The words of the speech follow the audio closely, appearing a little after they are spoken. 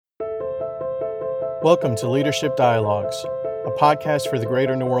Welcome to Leadership Dialogues, a podcast for the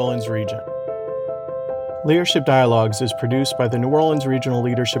Greater New Orleans region. Leadership Dialogues is produced by the New Orleans Regional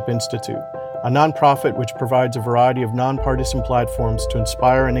Leadership Institute, a nonprofit which provides a variety of nonpartisan platforms to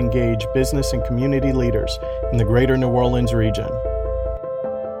inspire and engage business and community leaders in the Greater New Orleans region.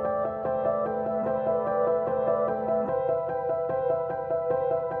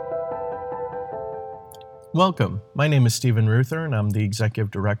 Welcome. My name is Stephen Ruther, and I'm the Executive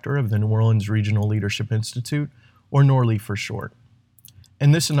Director of the New Orleans Regional Leadership Institute, or NORLI for short.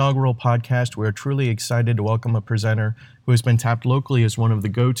 In this inaugural podcast, we are truly excited to welcome a presenter who has been tapped locally as one of the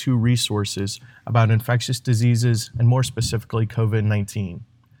go-to resources about infectious diseases, and more specifically, COVID-19.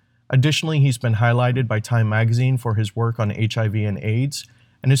 Additionally, he's been highlighted by Time Magazine for his work on HIV and AIDS,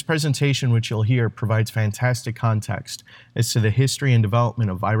 and his presentation, which you'll hear, provides fantastic context as to the history and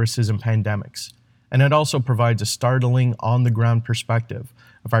development of viruses and pandemics. And it also provides a startling, on-the-ground perspective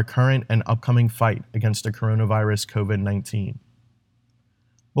of our current and upcoming fight against the coronavirus COVID-19.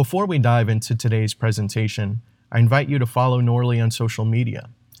 Before we dive into today's presentation, I invite you to follow NORLI on social media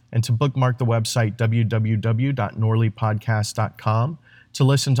and to bookmark the website www.norlipodcast.com to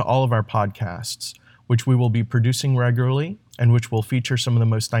listen to all of our podcasts, which we will be producing regularly and which will feature some of the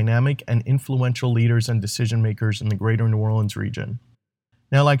most dynamic and influential leaders and decision makers in the Greater New Orleans region.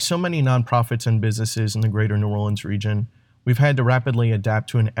 Now, like so many nonprofits and businesses in the Greater New Orleans region, we've had to rapidly adapt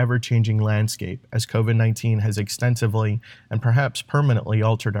to an ever-changing landscape as COVID-19 has extensively and perhaps permanently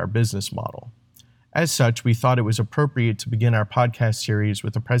altered our business model. As such, we thought it was appropriate to begin our podcast series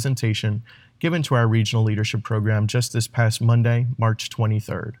with a presentation given to our regional leadership program just this past Monday, March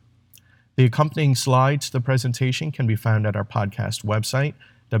 23rd. The accompanying slides to the presentation can be found at our podcast website,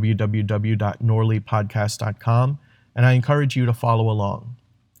 www.norlipodcast.com, and I encourage you to follow along.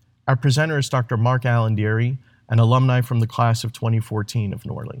 Our presenter is Dr. Mark Allen Deary, an alumni from the class of 2014 of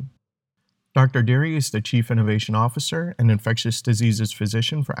NORLI. Dr. Deary is the Chief Innovation Officer and Infectious Diseases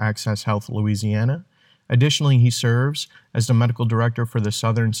Physician for Access Health Louisiana. Additionally, he serves as the Medical Director for the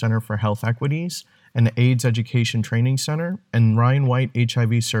Southern Center for Health Equities and the AIDS Education Training Center and Ryan White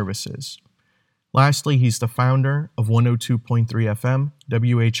HIV Services. Lastly, he's the founder of 102.3 FM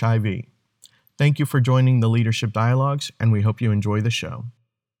WHIV. Thank you for joining the Leadership Dialogues, and we hope you enjoy the show.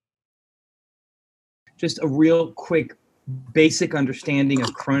 Just a real quick basic understanding of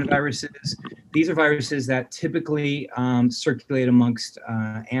coronaviruses. These are viruses that typically circulate amongst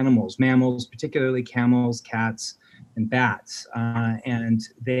animals, mammals, particularly camels, cats, and bats. And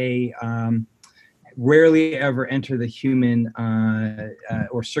they rarely ever enter the human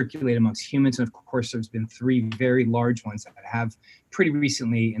or circulate amongst humans. And of course, there's been three very large ones that have pretty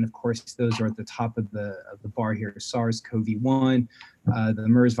recently. And of course, those are at the top of the bar here: SARS-CoV-1, the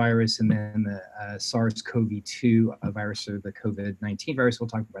MERS virus, and then the SARS-CoV-2 virus, or the COVID-19 virus. We'll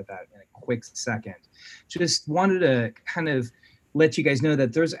talk about that in a quick second. Just wanted to kind of let you guys know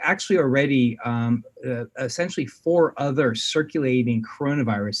that there's actually already essentially 4 other circulating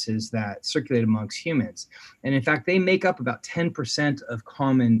coronaviruses that circulate amongst humans. And in fact, they make up about 10% of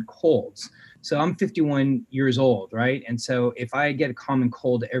common colds. So I'm 51 years old, right? And so if I get a common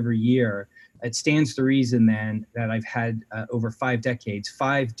cold every year, it stands to reason then that I've had over 5 decades,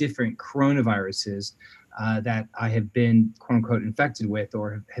 5 different coronaviruses that I have been quote unquote infected with,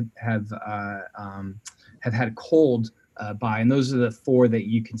 or have had a cold by, and those are the 4 that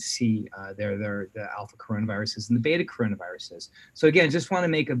you can see there. They're the alpha coronaviruses and the beta coronaviruses. So again, just want to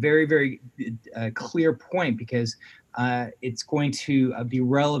make a very, very clear point, because it's going to be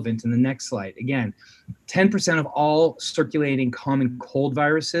relevant in the next slide. Again, 10% of all circulating common cold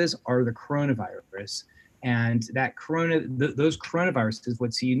viruses are the coronavirus. And that those coronaviruses,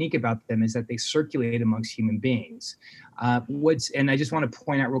 what's unique about them is that they circulate amongst human beings. And I just want to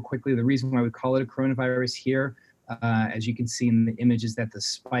point out real quickly, the reason why we call it a coronavirus here, as you can see in the image, is that the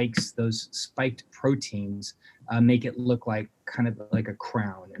spikes, those spiked proteins, make it look like kind of like a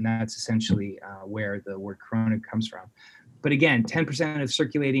crown. And that's essentially where the word corona comes from. But again, 10% of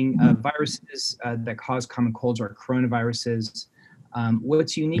circulating viruses that cause common colds are coronaviruses.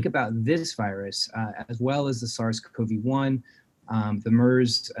 What's unique about this virus, as well as the SARS-CoV-1, the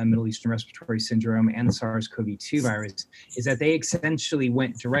MERS, Middle Eastern Respiratory Syndrome, and the SARS-CoV-2 virus, is that they essentially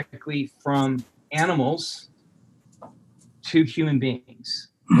went directly from animals to human beings,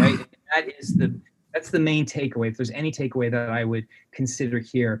 right? That's the main takeaway. If there's any takeaway that I would consider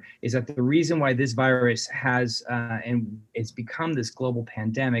here, is that the reason why this virus has and it's become this global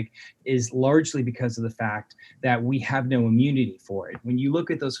pandemic is largely because of the fact that we have no immunity for it. When you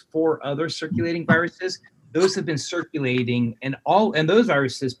look at those 4 other circulating viruses, those have been circulating, and those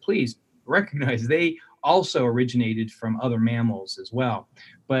viruses, please recognize, they also originated from other mammals as well.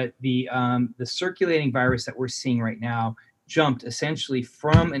 But the circulating virus that we're seeing right now jumped essentially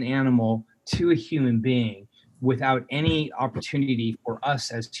from an animal to a human being without any opportunity for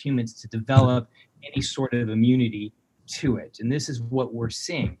us as humans to develop any sort of immunity to it. And this is what we're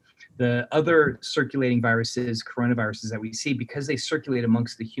seeing. The other circulating viruses, coronaviruses that we see, because they circulate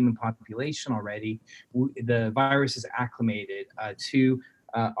amongst the human population already, the virus is acclimated to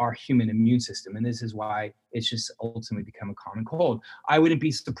our human immune system. And this is why it's just ultimately become a common cold. I wouldn't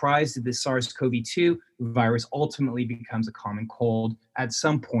be surprised if this SARS-CoV-2 virus ultimately becomes a common cold at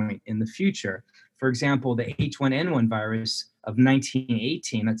some point in the future. For example, the H1N1 virus of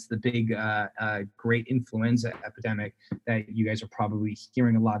 1918, that's the big great influenza epidemic that you guys are probably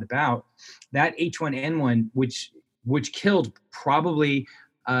hearing a lot about. That H1N1, which killed probably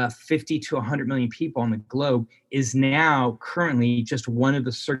 50 to 100 million people on the globe, is now currently just one of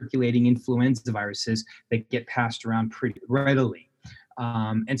the circulating influenza viruses that get passed around pretty readily.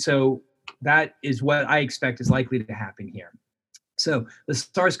 And so that is what I expect is likely to happen here. So the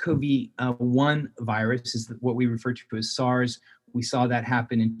SARS-CoV-1 virus is what we refer to as SARS. We saw that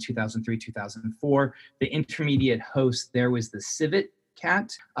happen in 2003, 2004. The intermediate host there was the civet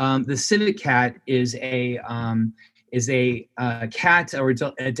cat. The civet cat is a cat or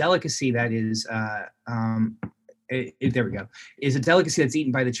a delicacy that is there we go, is a delicacy that's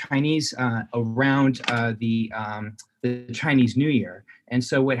eaten by the Chinese around the Chinese New Year. And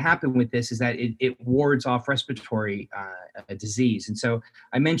so what happened with this is that it wards off respiratory disease. And so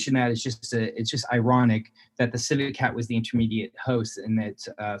I mentioned that it's just ironic that the civet cat was the intermediate host, and that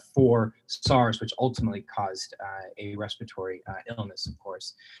for SARS, which ultimately caused a respiratory illness, of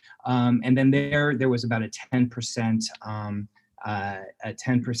course. And then there was about a 10%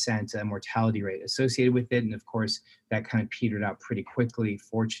 mortality rate associated with it. And of course, that kind of petered out pretty quickly,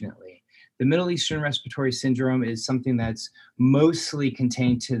 fortunately. The Middle Eastern Respiratory Syndrome is something that's mostly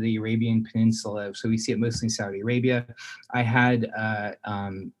contained to the Arabian Peninsula. So we see it mostly in Saudi Arabia. I had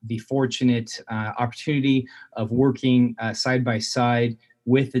the fortunate opportunity of working side by side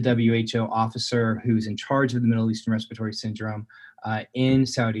with the WHO officer who's in charge of the Middle Eastern Respiratory Syndrome in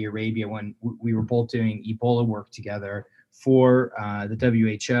Saudi Arabia when we were both doing Ebola work together for the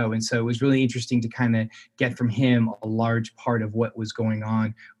WHO. And so it was really interesting to kind of get from him a large part of what was going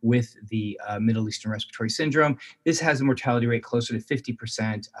on with the Middle Eastern Respiratory Syndrome. This has a mortality rate closer to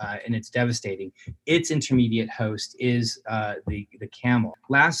 50%, and it's devastating. Its intermediate host is the camel.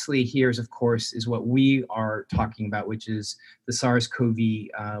 Lastly, here's, of course, is what we are talking about, which is the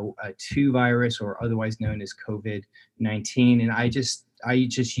SARS-CoV-2 virus, or otherwise known as COVID-19. And I just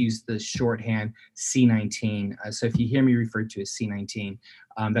use the shorthand C19. So if you hear me referred to as C19,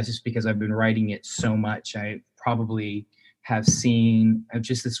 that's just because I've been writing it so much. I probably have seen,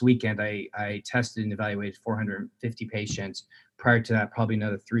 just this weekend, I tested and evaluated 450 patients. Prior to that, probably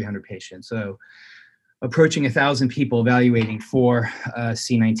another 300 patients. So approaching 1,000 people evaluating for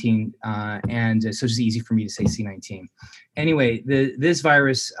C19, and so it's just easy for me to say C19. Anyway, this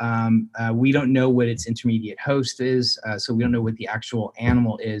virus, we don't know what its intermediate host is, so we don't know what the actual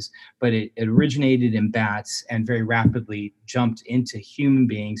animal is, but it originated in bats and very rapidly jumped into human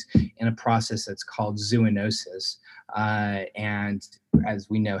beings in a process that's called zoonosis, and as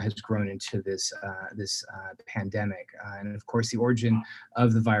we know, has grown into this pandemic. And of course, the origin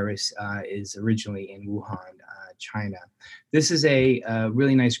of the virus is originally in Wuhan, China. This is a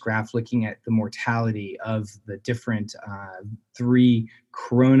really nice graph looking at the mortality of the different three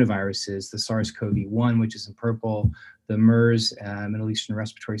coronaviruses: the SARS-CoV-1, which is in purple, the MERS, Middle Eastern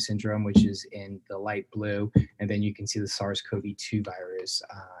Respiratory Syndrome, which is in the light blue, and then you can see the SARS-CoV-2 virus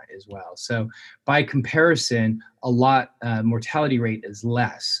as well. So by comparison, mortality rate is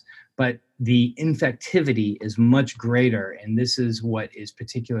less, but the infectivity is much greater, and this is what is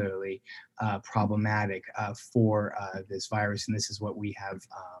particularly problematic for this virus, and this is what we have.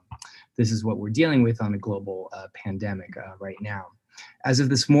 This is what we're dealing with on a global pandemic right now. As of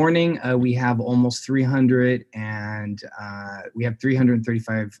this morning, we have almost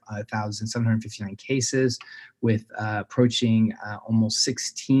 335,759 cases, with approaching almost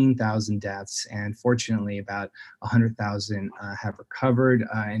 16,000 deaths, and fortunately about 100,000 have recovered.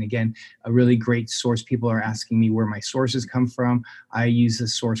 And again, a really great source. People are asking me where my sources come from. I use a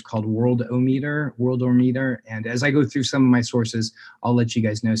source called Worldometer, and as I go through some of my sources, I'll let you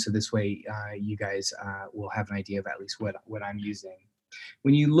guys know, so this way you guys will have an idea of at least what I'm using.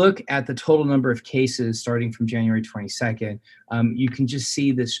 When you look at the total number of cases starting from January 22nd, you can just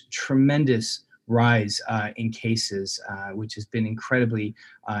see this tremendous rise in cases, which has been incredibly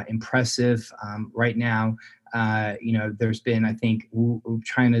impressive. Right now, There's been, I think,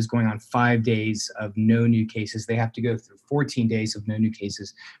 China is going on 5 days of no new cases. They have to go through 14 days of no new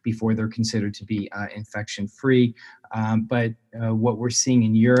cases before they're considered to be infection free. But what we're seeing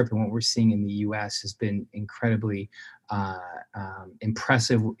in Europe and what we're seeing in the US has been incredibly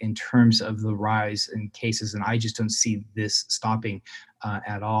impressive in terms of the rise in cases. And I just don't see this stopping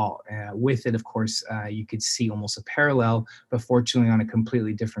at all. With it, of course, you could see almost a parallel, but fortunately on a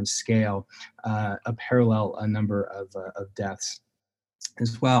completely different scale, a parallel number of deaths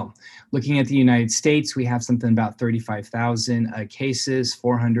as well. Looking at the United States, we have something about 35,000 cases,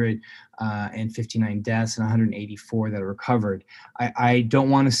 459 deaths, and 184 that are recovered. I don't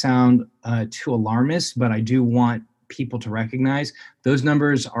want to sound too alarmist, but I do want people to recognize those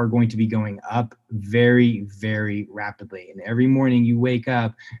numbers are going to be going up very, very rapidly. And every morning you wake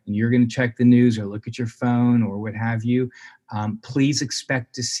up and you're going to check the news or look at your phone or what have you, please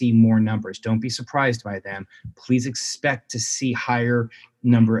expect to see more numbers. Don't be surprised by them. Please expect to see higher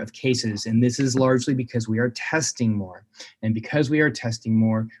number of cases. And this is largely because we are testing more. And because we are testing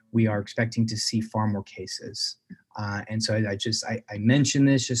more, we are expecting to see far more cases. And so I mention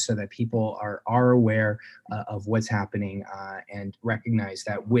this just so that people are aware of what's happening and recognize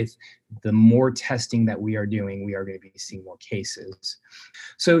that with the more testing that we are doing, we are going to be seeing more cases.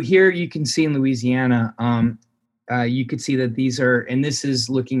 So here you can see in Louisiana, you could see that these are, and this is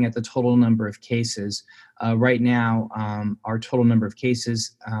looking at the total number of cases. Right now, our total number of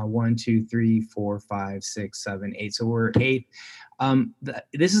cases, 1, 2, 3, 4, 5, 6, 7, 8. So we're 8.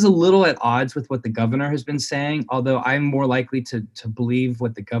 This is a little at odds with what the governor has been saying, although I'm more likely to believe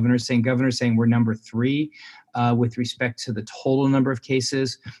what the governor is saying. Governor's saying we're number 3 with respect to the total number of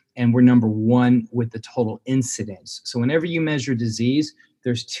cases, and we're number 1 with the total incidence. So whenever you measure disease,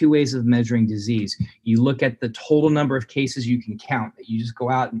 there's 2 ways of measuring disease. You look at the total number of cases you can count. You just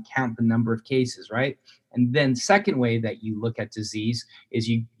go out and count the number of cases, right? And then second way that you look at disease is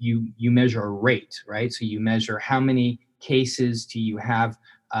you measure a rate, right? So you measure how many cases do you have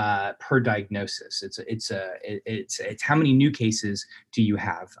per diagnosis. It's how many new cases do you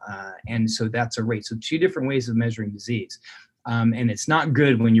have, and so that's a rate. So 2 different ways of measuring disease. And it's not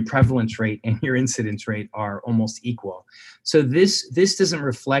good when your prevalence rate and your incidence rate are almost equal. So this doesn't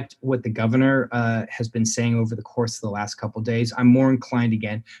reflect what the governor has been saying over the course of the last couple of days. I'm more inclined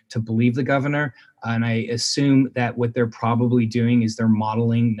again to believe the governor, and I assume that what they're probably doing is they're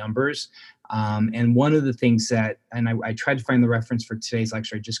modeling numbers. And one of the things that, and I tried to find the reference for today's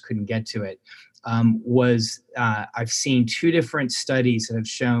lecture, I just couldn't get to it, was I've seen 2 different studies that have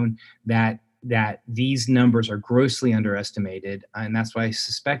shown that these numbers are grossly underestimated, and that's what I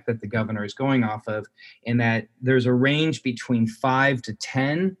suspect that the governor is going off of, and that there's a range between 5 to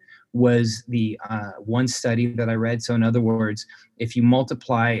 10 was the one study that I read. So in other words, if you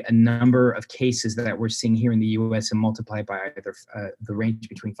multiply a number of cases that we're seeing here in the US and multiply by either the range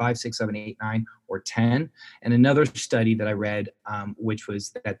between 5, 6, 7, 8, 9, or 10, and another study that I read, which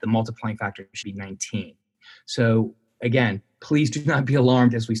was that the multiplying factor should be 19. So again, please do not be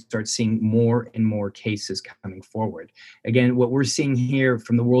alarmed as we start seeing more and more cases coming forward. Again, what we're seeing here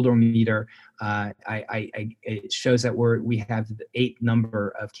from the Worldometer, it shows that we have the 8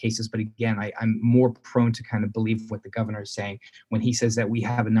 number of cases. But again, I'm more prone to kind of believe what the governor is saying when he says that we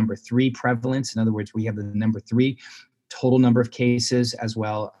have a number 3 prevalence. In other words, we have the number 3 total number of cases, as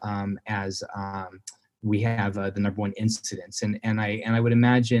well as we have the number 1 incidence. And I would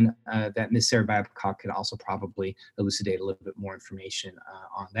imagine that Ms. Sarah Babcock could also probably elucidate a little bit more information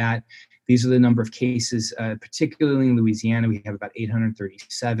on that. These are the number of cases, particularly in Louisiana. We have about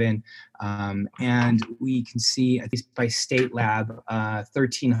 837. And we can see, at least by state lab,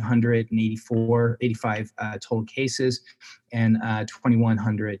 1,385 total cases, and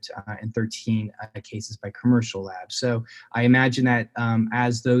 2,113 cases by commercial labs. So I imagine that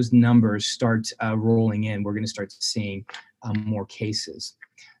as those numbers start rolling in, we're going to start seeing more cases.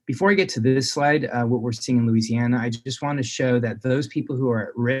 Before I get to this slide, what we're seeing in Louisiana, I just want to show that those people who are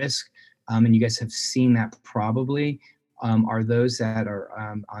at risk, and you guys have seen that probably, are those that are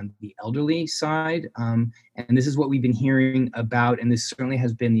on the elderly side. And this is what we've been hearing about, and this certainly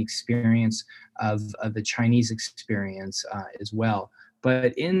has been the experience of the Chinese experience as well.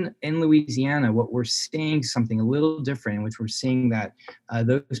 But in Louisiana, what we're seeing something a little different, in which we're seeing that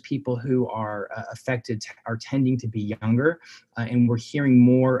those people who are affected are tending to be younger, and we're hearing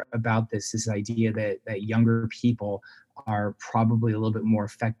more about this idea that younger people are probably a little bit more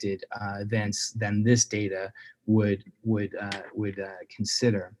affected than this data would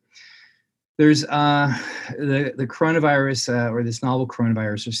consider. There's the coronavirus or this novel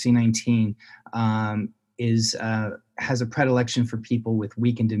coronavirus, or C19, has a predilection for people with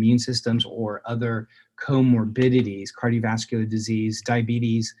weakened immune systems or other comorbidities, cardiovascular disease,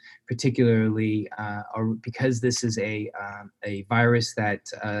 diabetes, particularly, or because this is a virus that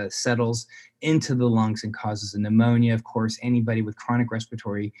settles into the lungs and causes a pneumonia. Of course, anybody with chronic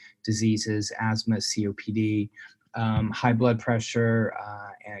respiratory diseases, asthma, COPD, high blood pressure,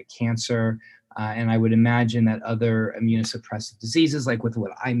 and cancer. And I would imagine that other immunosuppressive diseases, like with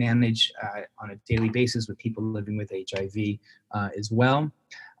what I manage on a daily basis with people living with HIV as well.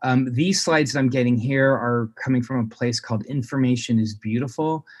 These slides that I'm getting here are coming from a place called Information is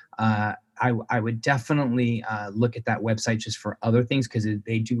Beautiful. I would definitely look at that website just for other things, because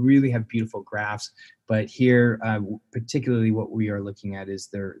they do really have beautiful graphs. But here, particularly what we are looking at is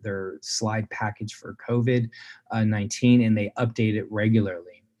their slide package for COVID-19, and they update it regularly.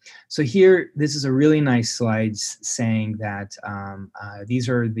 So here, this is a really nice slide saying that these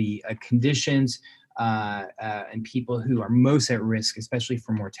are the conditions and people who are most at risk, especially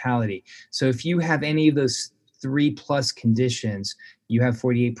for mortality. So if you have any of those 3+ conditions, you have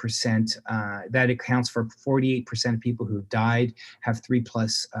 48%, that accounts for 48% of people who have died have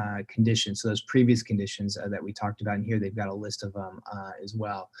 3+ conditions. So those previous conditions that we talked about, and here they've got a list of them as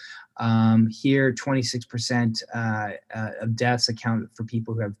well. Here, 26% of deaths account for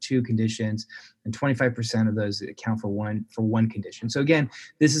people who have 2 conditions, and 25% of those account for one condition. So again,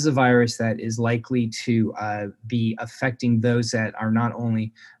 this is a virus that is likely to be affecting those that are not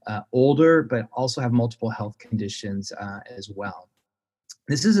only older, but also have multiple health conditions as well.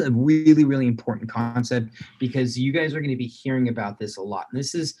 This is a really, really important concept, because you guys are going to be hearing about this a lot. And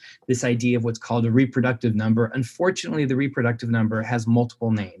this is this idea of what's called a reproductive number. Unfortunately, the reproductive number has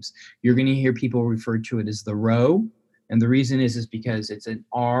multiple names. You're going to hear people refer to it as the rho. And the reason is because it's an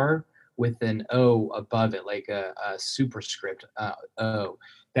R with an O above it, like a superscript O.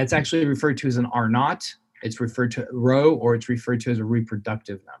 That's actually referred to as an R naught. It's referred to rho, or it's referred to as a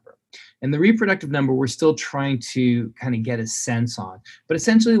reproductive number. And the reproductive number, we're still trying to kind of get a sense on. But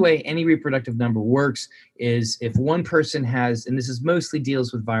essentially, the way any reproductive number works is if one person has, and this is mostly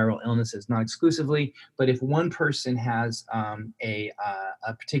deals with viral illnesses, not exclusively, but if one person has a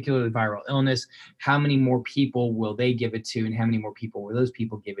particularly viral illness, how many more people will they give it to, and how many more people will those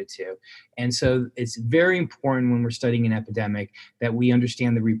people give it to? And so it's very important when we're studying an epidemic that we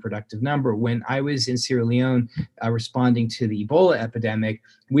understand the reproductive number. When I was in Sierra Leone responding to the Ebola epidemic,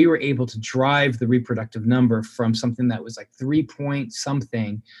 we were able to drive the reproductive number from something that was like 3 point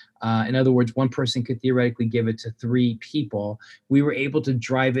something. In other words, one person could theoretically give it to 3 people. We were able to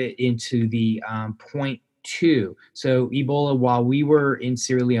drive it into the 0.2. So Ebola, while we were in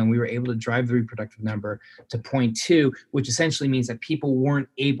Sierra Leone, we were able to drive the reproductive number to 0.2, which essentially means that people weren't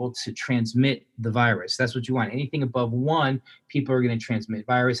able to transmit the virus. That's what you want. Anything above 1, people are going to transmit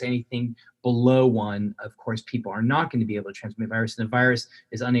virus. Anything below 1, of course, people are not going to be able to transmit virus, and the virus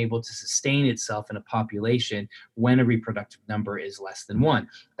is unable to sustain itself in a population when a reproductive number is less than 1.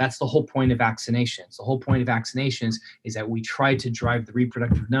 That's the whole point of vaccinations. The whole point of vaccinations is that we try to drive the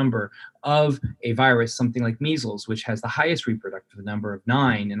reproductive number of a virus, something like measles, which has the highest reproductive number of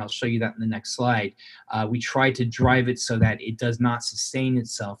 9, and I'll show you that in the next slide. We try to drive it so that it does not sustain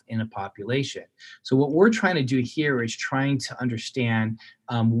itself in a population. So what we're trying to do here is trying to understand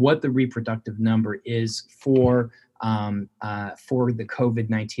what the reproductive number is for the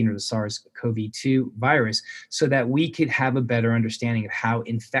COVID-19 or the SARS-CoV-2 virus, so that we could have a better understanding of how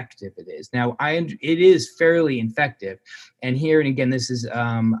infective it is. Now, it is fairly infective, and here, and again, this is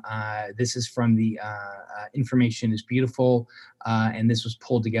from the Information is Beautiful, and this was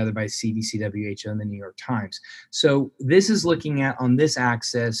pulled together by CDC, WHO, and the New York Times. So this is looking at, on this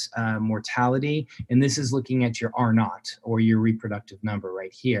axis, mortality, and this is looking at your R naught, or your reproductive number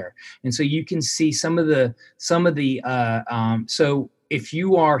right here. And so you can see some of the so if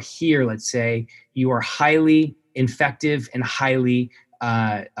you are here, let's say you are highly infective and highly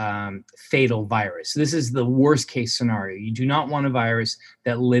fatal virus. So this is the worst case scenario. You do not want a virus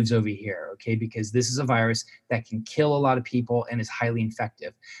that lives over here, okay? Because this is a virus that can kill a lot of people and is highly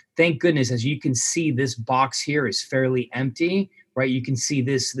infective. Thank goodness, as you can see, this box here is fairly empty, right? You can see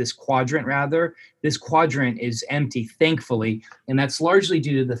this quadrant rather. This quadrant is empty, thankfully, and that's largely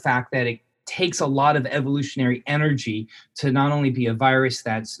due to the fact that it takes a lot of evolutionary energy to not only be a virus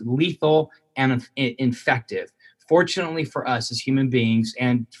that's lethal and infective. Fortunately for us as human beings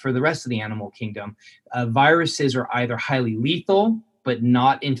and for the rest of the animal kingdom, viruses are either highly lethal but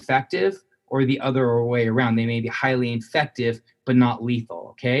not infective, or the other way around. They may be highly infective but not lethal,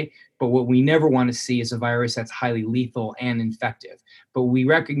 okay? But what we never want to see is a virus that's highly lethal and infective. But we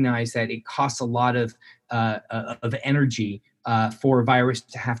recognize that it costs a lot of energy for a virus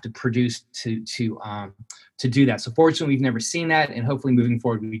to have to produce to do that. So fortunately, we've never seen that, and hopefully moving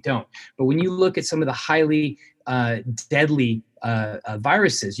forward, we don't. But when you look at some of the highly deadly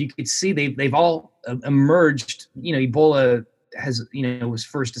viruses, you could see they've all emerged. Ebola was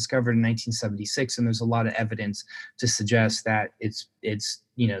first discovered in 1976, and there's a lot of evidence to suggest that it's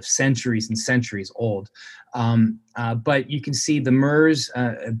centuries and centuries old. But you can see the MERS,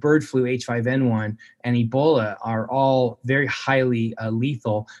 bird flu, H5N1, and Ebola are all very highly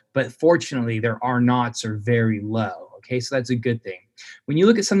lethal, but fortunately their R naughts are very low. Okay, so that's a good thing. When you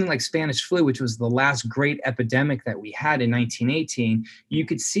look at something like Spanish flu, which was the last great epidemic that we had in 1918, you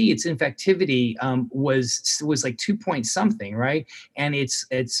could see its infectivity was like 2 point something, right? And its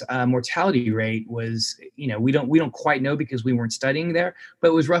mortality rate was, we don't quite know because we weren't studying there, but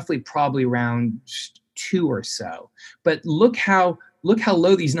it was roughly probably around 2 or so. But look how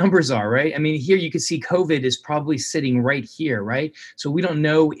low these numbers are, right? I mean, here you can see COVID is probably sitting right here, right? So we don't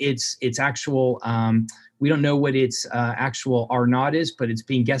know its actual. We don't know what its actual R naught is, but it's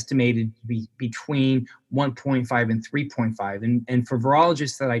being guesstimated to be between 1.5 and 3.5. And for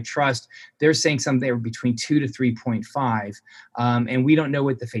virologists that I trust, they're saying something between 2 to 3.5. And we don't know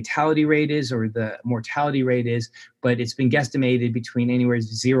what the fatality rate is or the mortality rate is, but it's been guesstimated between anywhere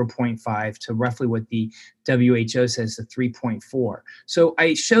 0.5 to roughly what the WHO says, the 3.4. So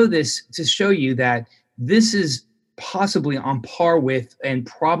I show this to show you that this is possibly on par with and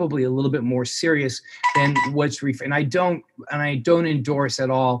probably a little bit more serious than what's and I don't endorse at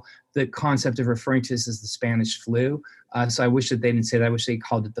all the concept of referring to this as the Spanish flu. So I wish that they didn't say that. I wish they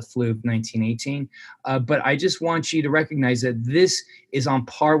called it the flu of 1918. But I just want you to recognize that this is on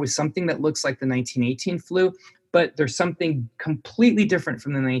par with something that looks like the 1918 flu, but there's something completely different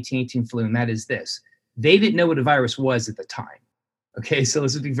from the 1918 flu, and that is this. They didn't know what a virus was at the time. Okay, so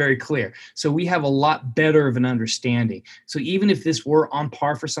let's just be very clear. So we have a lot better of an understanding. So even if this were on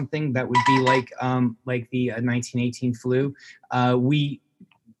par for something that would be like the 1918 flu,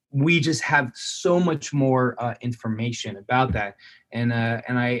 we just have so much more information about that. And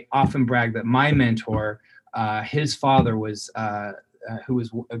I often brag that my mentor, his father was. Who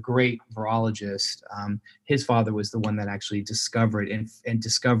was a great virologist. His father was the one that actually discovered and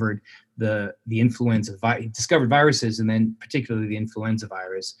discovered the influenza, discovered viruses, and then particularly the influenza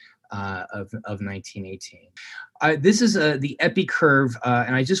virus of 1918. This is the epi curve,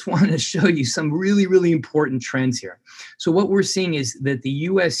 and I just wanted to show you some really, really important trends here. So what we're seeing is that the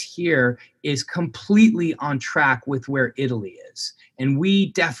U.S. here is completely on track with where Italy is. And we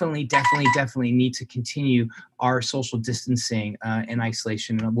definitely need to continue our social distancing and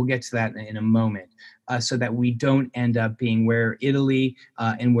isolation. And we'll get to that in a moment, so that we don't end up being where Italy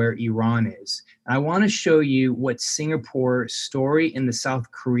and where Iran is. And I want to show you what Singapore's story and the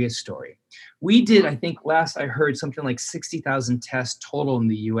South Korea story. We did, I think last I heard, something like 60,000 tests total in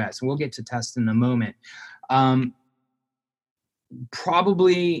the US. And we'll get to tests in a moment.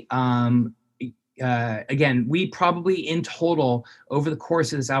 Again, we probably in total over the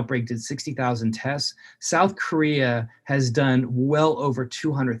course of this outbreak did 60,000 tests. South Korea has done well over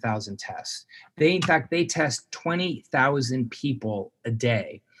 200,000 tests. In fact, they test 20,000 people a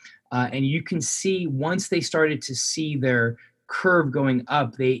day. And you can see once they started to see their curve going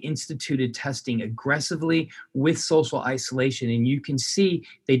up, they instituted testing aggressively with social isolation. And you can see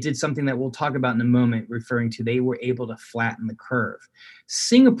they did something that we'll talk about in a moment, referring to they were able to flatten the curve.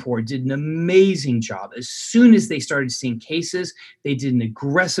 Singapore did an amazing job. As soon as they started seeing cases, they did an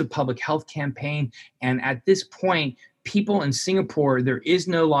aggressive public health campaign. And at this point, people in Singapore, there is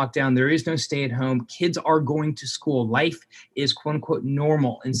no lockdown, there is no stay at home. Kids are going to school. Life is quote unquote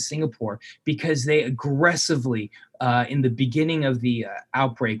normal in Singapore because they aggressively, in the beginning of the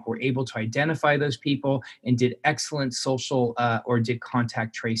outbreak, were able to identify those people and did excellent social or did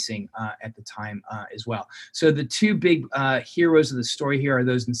contact tracing at the time as well. So the two big heroes of the story here are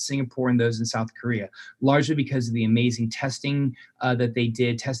those in Singapore and those in South Korea, largely because of the amazing testing that they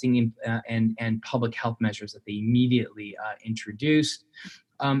did, testing and public health measures that they immediately introduced.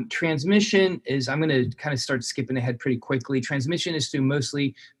 Transmission is, I'm going to kind of start skipping ahead pretty quickly. Transmission is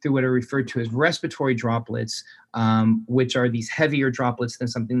mostly through what are referred to as respiratory droplets, which are these heavier droplets than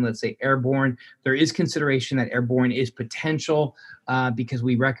something, let's say, airborne. There is consideration that airborne is potential because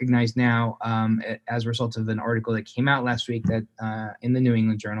we recognize now, as a result of an article that came out last week that in the New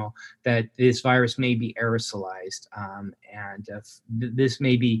England Journal, that this virus may be aerosolized. This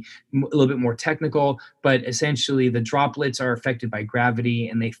may be a little bit more technical, but essentially the droplets are affected by gravity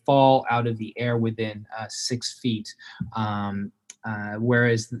and they fall out of the air within 6 feet.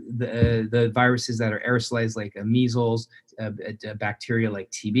 Whereas the viruses that are aerosolized, like measles, bacteria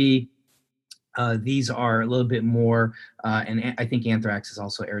like TB, These are a little bit more, and I think anthrax is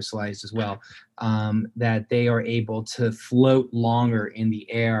also aerosolized as well, that they are able to float longer in the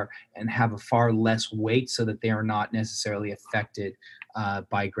air and have a far less weight so that they are not necessarily affected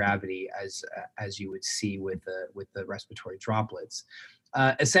by gravity as you would see with the respiratory droplets.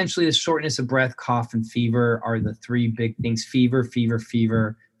 Essentially, the shortness of breath, cough, and fever are the three big things. Fever, fever,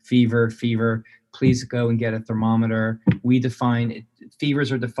 fever, fever, fever. Please go and get a thermometer. We define fevers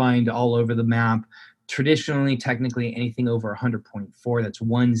are defined all over the map. Traditionally, technically, anything over 100.4, that's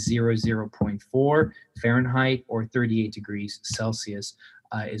 100.4 Fahrenheit or 38 degrees Celsius,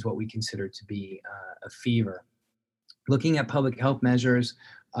 is what we consider to be a fever. Looking at public health measures,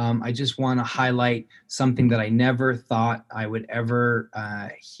 I just want to highlight something that I never thought I would ever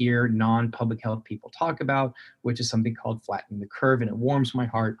hear non-public health people talk about, which is something called flattening the curve, and it warms my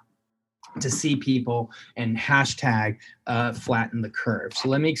heart to see people and hashtag flatten the curve. So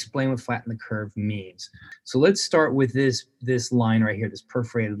let me explain what flatten the curve means. So let's start with this line right here, this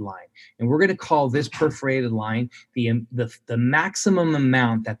perforated line. And we're going to call this perforated line the maximum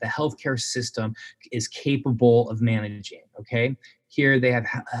amount that the healthcare system is capable of managing, okay? Here they have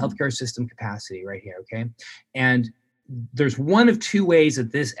healthcare system capacity right here, okay? And there's one of two ways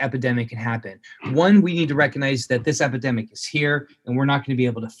that this epidemic can happen. One, we need to recognize that this epidemic is here and we're not going to be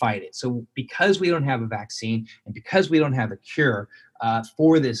able to fight it. So because we don't have a vaccine and because we don't have a cure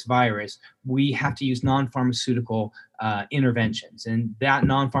for this virus, we have to use non-pharmaceutical interventions. And that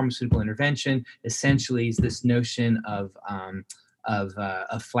non-pharmaceutical intervention essentially is this notion of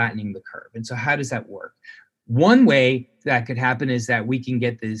flattening the curve. And so how does that work? One way that could happen is that we can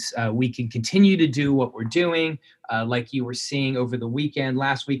get this, we can continue to do what we're doing, like you were seeing over the weekend.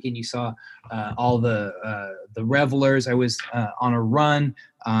 Last weekend, you saw all the revelers. I was on a run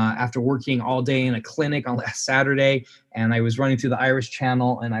after working all day in a clinic on last Saturday, and I was running through the Irish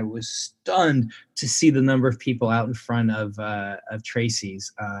Channel, and I was stunned to see the number of people out in front of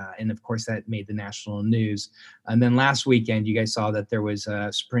Tracy's, and of course that made the national news. And then last weekend, you guys saw that there was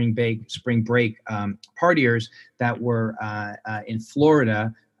spring break partiers that were in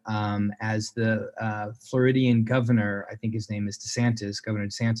Florida, as the Floridian governor, I think his name is Governor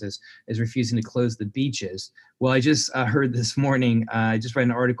DeSantis, is refusing to close the beaches. Well, I just heard this morning, I just read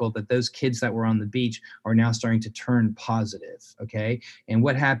an article that those kids that were on the beach are now starting to turn positive, okay? And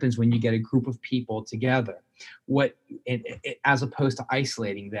what happens when you get a group of people together? As opposed to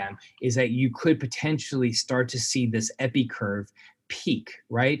isolating them, is that you could potentially start to see this epi curve peak,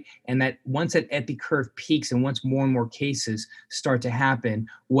 right? And that once that epi curve peaks and once more and more cases start to happen,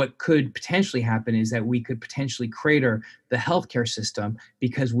 what could potentially happen is that we could potentially crater the healthcare system,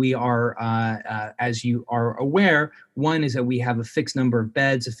 because we are, as you are aware, one is that we have a fixed number of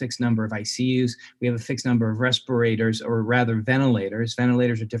beds, a fixed number of ICUs, we have a fixed number of respirators, or rather ventilators.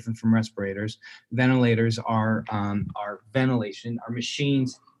 Ventilators are different from respirators. Ventilators are ventilation, are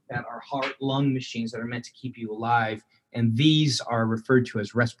machines that are heart-lung machines that are meant to keep you alive. And these are referred to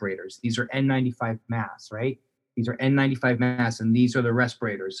as respirators. These are N95 masks, right? These are N95 masks, and these are the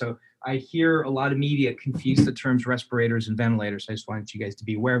respirators. So I hear a lot of media confuse the terms respirators and ventilators. I just wanted you guys to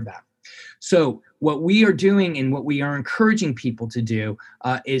be aware of that. So what we are doing and what we are encouraging people to do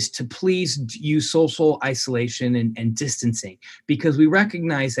is to please use social isolation and distancing, because we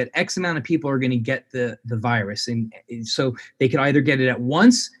recognize that X amount of people are going to get the virus. And so they could either get it at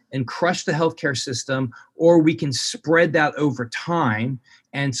once and crush the healthcare system, or we can spread that over time.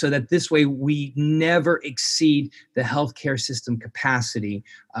 And so that this way we never exceed the healthcare system capacity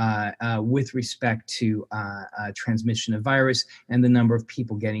with respect to transmission of virus and the number of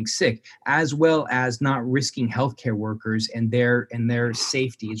people getting sick, as well as not risking healthcare workers and their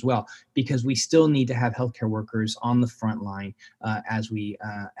safety as well, because we still need to have healthcare workers on the front line as we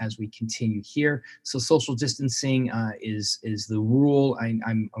continue here. So social distancing is the rule.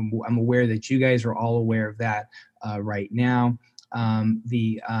 I'm aware that you guys are all aware of that right now.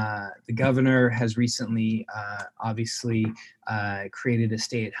 The governor has recently obviously created a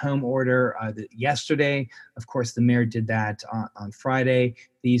stay-at-home order yesterday. Of course, the mayor did that on Friday.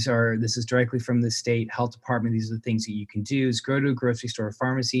 This is directly from the state health department. These are the things that you can do: is go to a grocery store or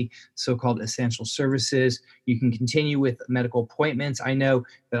pharmacy, so-called essential services. You can continue with medical appointments. I know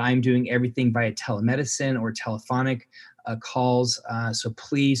that I'm doing everything via telemedicine or telephonic calls. So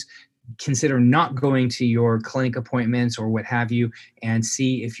please consider not going to your clinic appointments or what have you, and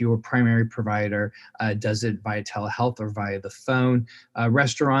see if your primary provider does it via telehealth or via the phone.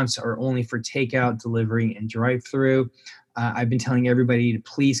 Restaurants are only for takeout, delivery, and drive-through. I've been telling everybody to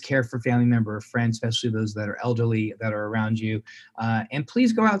please care for family member or friends, especially those that are elderly that are around you. And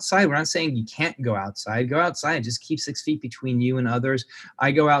please go outside. We're not saying you can't go outside. Go outside. Just keep 6 feet between you and others.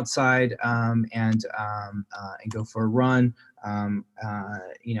 I go outside and go for a run.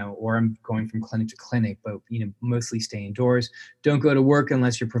 Or I'm going from clinic to clinic, but mostly stay indoors. Don't go to work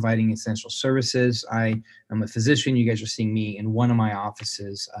unless you're providing essential services. I am a physician. You guys are seeing me in one of my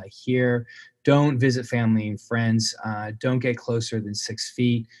offices here. Don't visit family and friends. Don't get closer than 6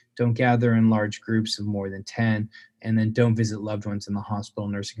 feet. Don't gather in large groups of more than 10. And then don't visit loved ones in the hospital,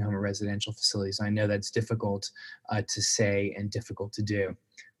 nursing home, or residential facilities. I know that's difficult to say and difficult to do.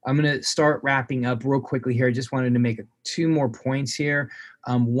 I'm going to start wrapping up real quickly here. I just wanted to make 2 more points here.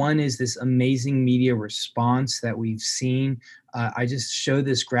 One is this amazing media response that we've seen. I just showed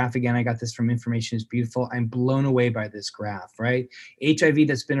this graph again. I got this from Information is Beautiful. I'm blown away by this graph, right? HIV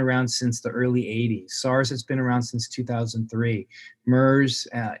that's been around since the early 80s. SARS that's been around since 2003. MERS,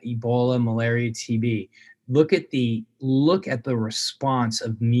 Ebola, malaria, TB. Look at the response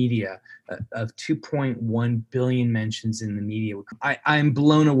of media of 2.1 billion mentions in the media. I'm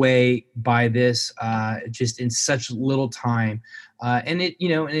blown away by this just in such little time. And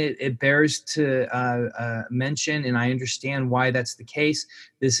it bears to mention, and I understand why that's the case.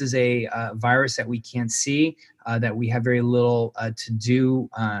 This is a virus that we can't see, that we have very little to do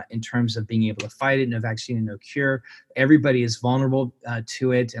in terms of being able to fight it. No vaccine and no cure. Everybody is vulnerable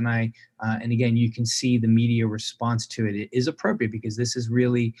to it, and again, you can see the media response to it. It is appropriate because this is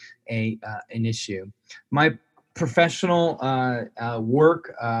really an issue. My professional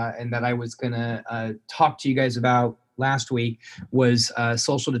work and that I was going to talk to you guys about last week was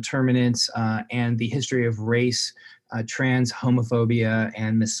social determinants and the history of race, trans, homophobia,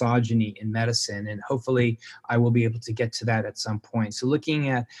 and misogyny in medicine. And hopefully I will be able to get to that at some point. So looking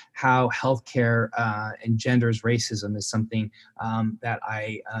at how healthcare engenders racism is something that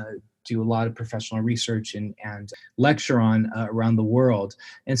I do a lot of professional research and lecture on around the world.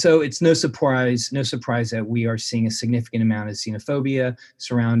 And so it's no surprise that we are seeing a significant amount of xenophobia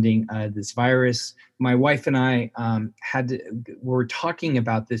surrounding this virus. My wife and I were talking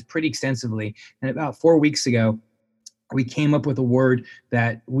about this pretty extensively, and about 4 weeks ago, we came up with a word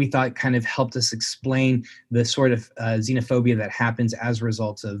that we thought kind of helped us explain the sort of xenophobia that happens as a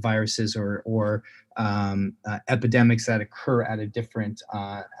result of viruses or epidemics that occur at a different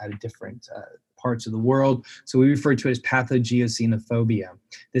parts of the world. So we refer to it as pathogeoxenophobia.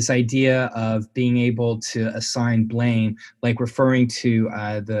 This idea of being able to assign blame, like referring to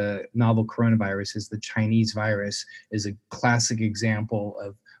the novel coronavirus as the Chinese virus, is a classic example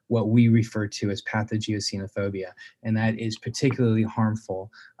of what we refer to as pathogeoxenophobia, and that is particularly harmful.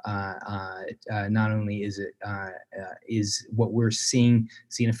 Not only is it is what we're seeing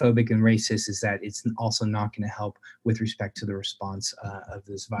xenophobic and racist, is that it's also not going to help with respect to the response of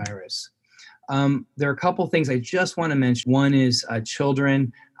this virus. There are a couple things I just want to mention. One is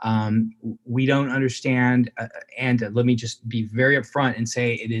children. We don't understand, and let me just be very upfront and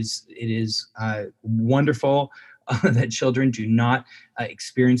say it is wonderful that children do not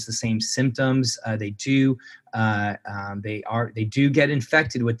experience the same symptoms. They do get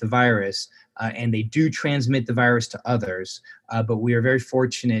infected with the virus, and they do transmit the virus to others. But we are very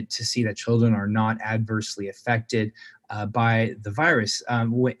fortunate to see that children are not adversely affected by the virus.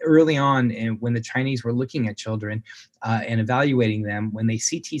 Early on, when the Chinese were looking at children and evaluating them, when they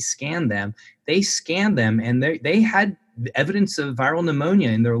CT scanned them, and they had evidence of viral pneumonia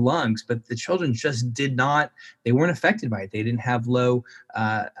in their lungs, but the children just they weren't affected by it. They didn't have low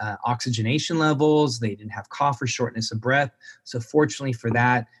oxygenation levels. They didn't have cough or shortness of breath. So fortunately for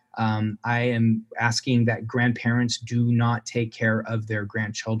that, I am asking that grandparents do not take care of their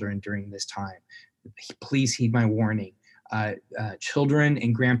grandchildren during this time. Please heed my warning. Children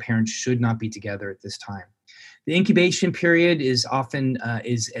and grandparents should not be together at this time. The incubation period is often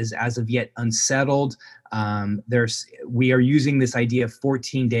is as of yet unsettled. We are using this idea of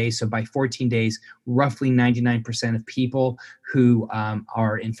 14 days. So by 14 days, roughly 99% of people who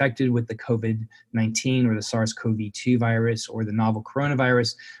are infected with the COVID-19 or the SARS-CoV-2 virus or the novel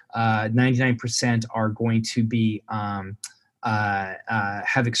coronavirus, 99% are going to be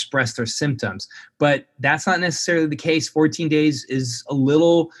have expressed their symptoms. But that's not necessarily the case. 14 days is a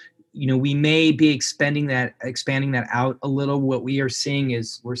little we may be expanding that out a little. What we are seeing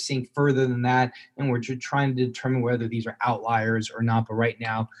is we're seeing further than that, and we're trying to determine whether these are outliers or not. But right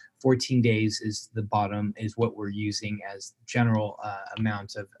now, 14 days is the bottom, is what we're using as general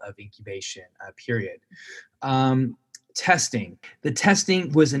amount of incubation period. Testing. The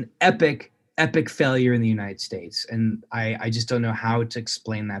testing was an epic failure in the United States, and I just don't know how to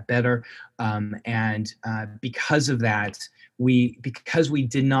explain that better. And because of that, because we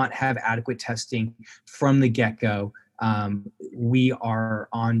did not have adequate testing from the get-go, we are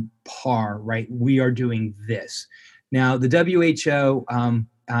on par, right? We are doing this. Now, the WHO,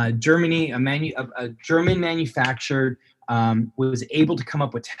 Germany, a German manufactured, was able to come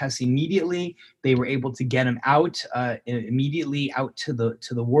up with tests immediately. They were able to get them out immediately out to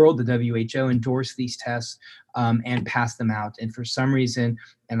the world. The WHO endorsed these tests and passed them out. And for some reason,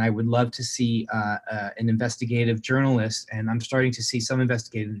 and I would love to see an investigative journalist, and I'm starting to see some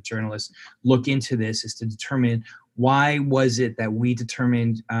investigative journalists look into this, is to determine why was it that we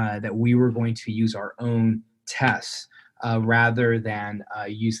determined that we were going to use our own tests rather than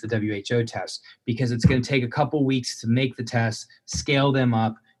use the WHO tests, because it's going to take a couple weeks to make the tests, scale them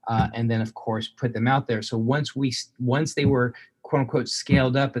up, and then of course put them out there. So once they were quote unquote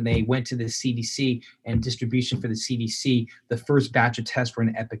scaled up and they went to the CDC and distribution for the CDC, the first batch of tests were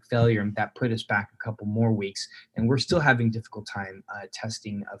an epic failure, and that put us back a couple more weeks. And we're still having a difficult time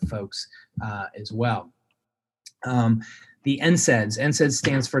testing of folks as well. The NSAIDs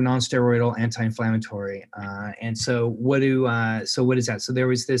stands for non-steroidal anti-inflammatory. And so what is that? So there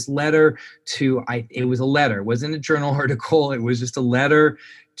was this letter it was a letter, it wasn't a journal article, it was just a letter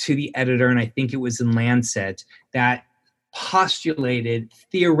to the editor, and I think it was in Lancet, that postulated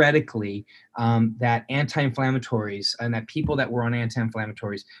theoretically that anti-inflammatories and that people that were on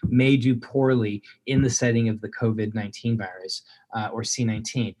anti-inflammatories may do poorly in the setting of the COVID-19 virus or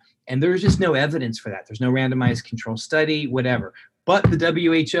C19. And there's just no evidence for that. There's no randomized control study, whatever. But the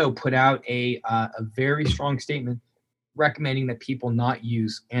WHO put out a very strong statement recommending that people not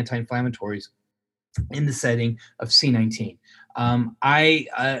use anti-inflammatories in the setting of C19.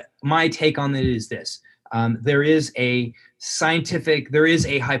 My take on it is this. There is a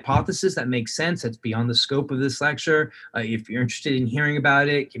hypothesis that makes sense, that's beyond the scope of this lecture. If you're interested in hearing about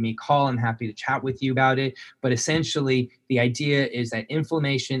it, give me a call. I'm happy to chat with you about it. But essentially, the idea is that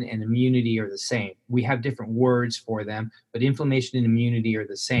inflammation and immunity are the same. We have different words for them, but inflammation and immunity are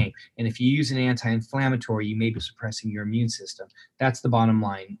the same. And if you use an anti-inflammatory, you may be suppressing your immune system. That's the bottom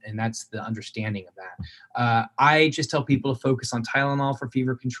line, and that's the understanding of that. I just tell people to focus on Tylenol for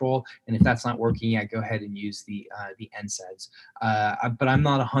fever control, and if that's not working yet, go ahead and use the NSAIDs. But I'm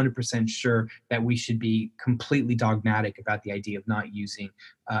not 100% sure that we should be completely dogmatic about the idea of not using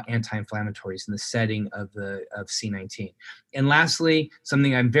anti-inflammatories in the setting of C19. And lastly,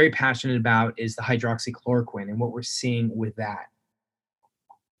 something I'm very passionate about is the hydroxychloroquine and what we're seeing with that.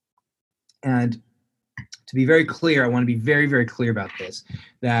 And to be very clear, I want to be very, very clear about this,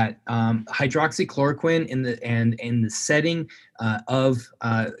 that hydroxychloroquine in the setting of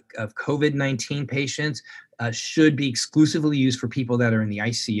COVID-19 patients should be exclusively used for people that are in the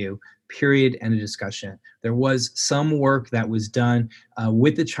ICU, period, end of discussion. There was some work that was done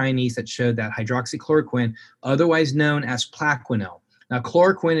with the Chinese that showed that hydroxychloroquine, otherwise known as Plaquenil. Now,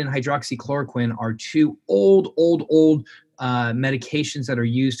 chloroquine and hydroxychloroquine are two old medications that are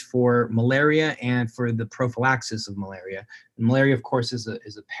used for malaria and for the prophylaxis of malaria. And malaria, of course, is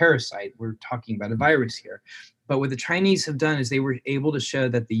a parasite. We're talking about a virus here. But what the Chinese have done is they were able to show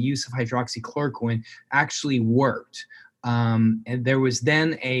that the use of hydroxychloroquine actually worked. And there was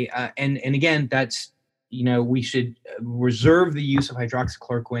then and again, that's, we should reserve the use of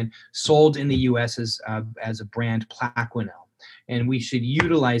hydroxychloroquine sold in the U.S. as a brand Plaquenil. And we should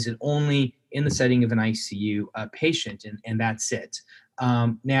utilize it only in the setting of an ICU patient, and that's it.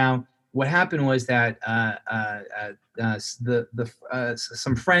 Now, what happened was that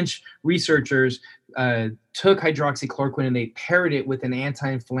some French researchers took hydroxychloroquine and they paired it with an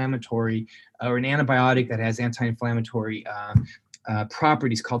anti-inflammatory or an antibiotic that has anti-inflammatory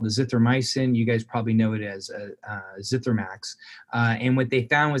properties called the azithromycin. You guys probably know it as Zithromax. And what they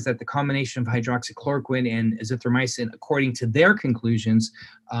found was that the combination of hydroxychloroquine and azithromycin, according to their conclusions,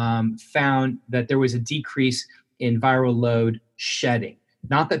 found that there was a decrease in viral load shedding.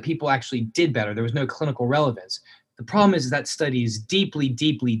 Not that people actually did better. There was no clinical relevance. The problem is that study is deeply,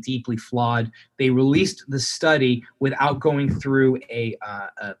 deeply, deeply flawed. They released the study without going through a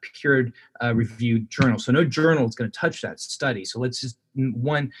peer reviewed journal. So no journal is going to touch that study. So let's just,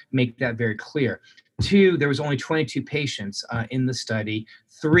 one, make that very clear. Two, there was only 22 patients in the study.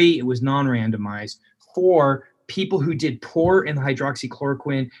 Three, it was non-randomized. Four, people who did poor in the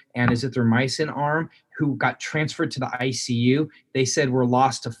hydroxychloroquine and azithromycin arm who got transferred to the ICU, they said were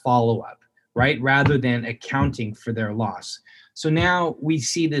lost to follow-up, right? Rather than accounting for their loss. So now we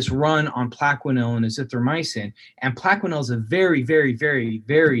see this run on Plaquenil and azithromycin, and Plaquenil is a very, very, very,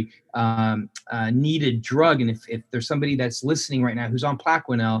 very needed drug. And if there's somebody that's listening right now who's on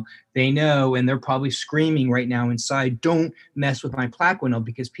Plaquenil, they know, and they're probably screaming right now inside, don't mess with my Plaquenil,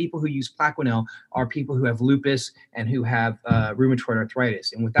 because people who use Plaquenil are people who have lupus and who have rheumatoid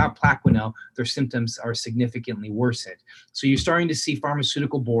arthritis. And without Plaquenil, their symptoms are significantly worsened. So you're starting to see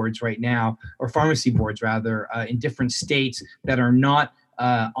pharmaceutical boards right now, or pharmacy boards rather, in different states that are not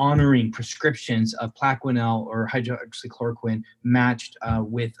honoring prescriptions of Plaquenil or hydroxychloroquine matched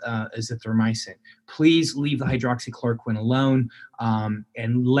with azithromycin. Please leave the hydroxychloroquine alone, and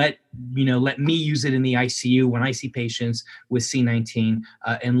let me use it in the ICU when I see patients with C19,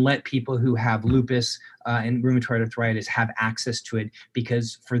 and let people who have lupus and rheumatoid arthritis have access to it,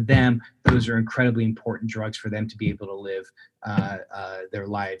 because for them, those are incredibly important drugs for them to be able to live their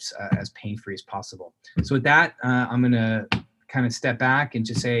lives as pain-free as possible. So with that, I'm going to kind of step back and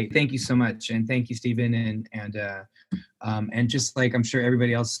just say thank you so much, and thank you, Stephen, and just like I'm sure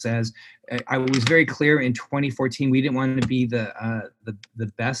everybody else says, I was very clear in 2014 we didn't want to be the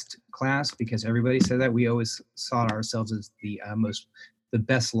best class, because everybody said that. We always saw ourselves as the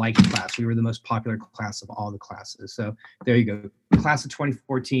best liked class. We were the most popular class of all the classes. So there you go, class of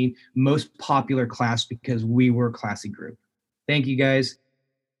 2014, most popular class because we were a classy group. Thank you, guys.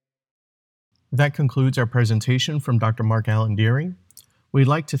 That concludes our presentation from Dr. Mark Alan Deering. We'd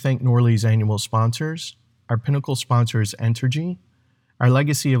like to thank Norley's annual sponsors. Our pinnacle sponsor is Entergy. Our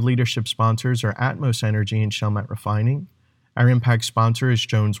legacy of leadership sponsors are Atmos Energy and Chalmette Refining. Our impact sponsor is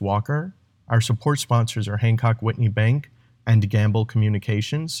Jones Walker. Our support sponsors are Hancock Whitney Bank and Gamble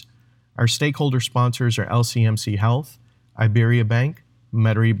Communications. Our stakeholder sponsors are LCMC Health, Iberia Bank,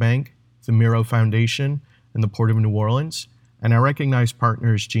 Metairie Bank, the Miro Foundation, and the Port of New Orleans. And our recognized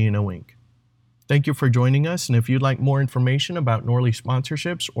partner is G&O Inc. Thank you for joining us, and if you'd like more information about Norley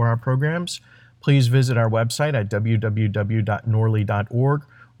sponsorships or our programs, please visit our website at www.norley.org,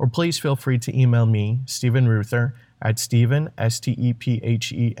 or please feel free to email me, Stephen Reuther, at Stephen,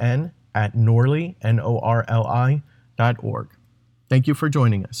 STEPHEN, @norley.org. Thank you for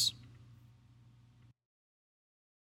joining us.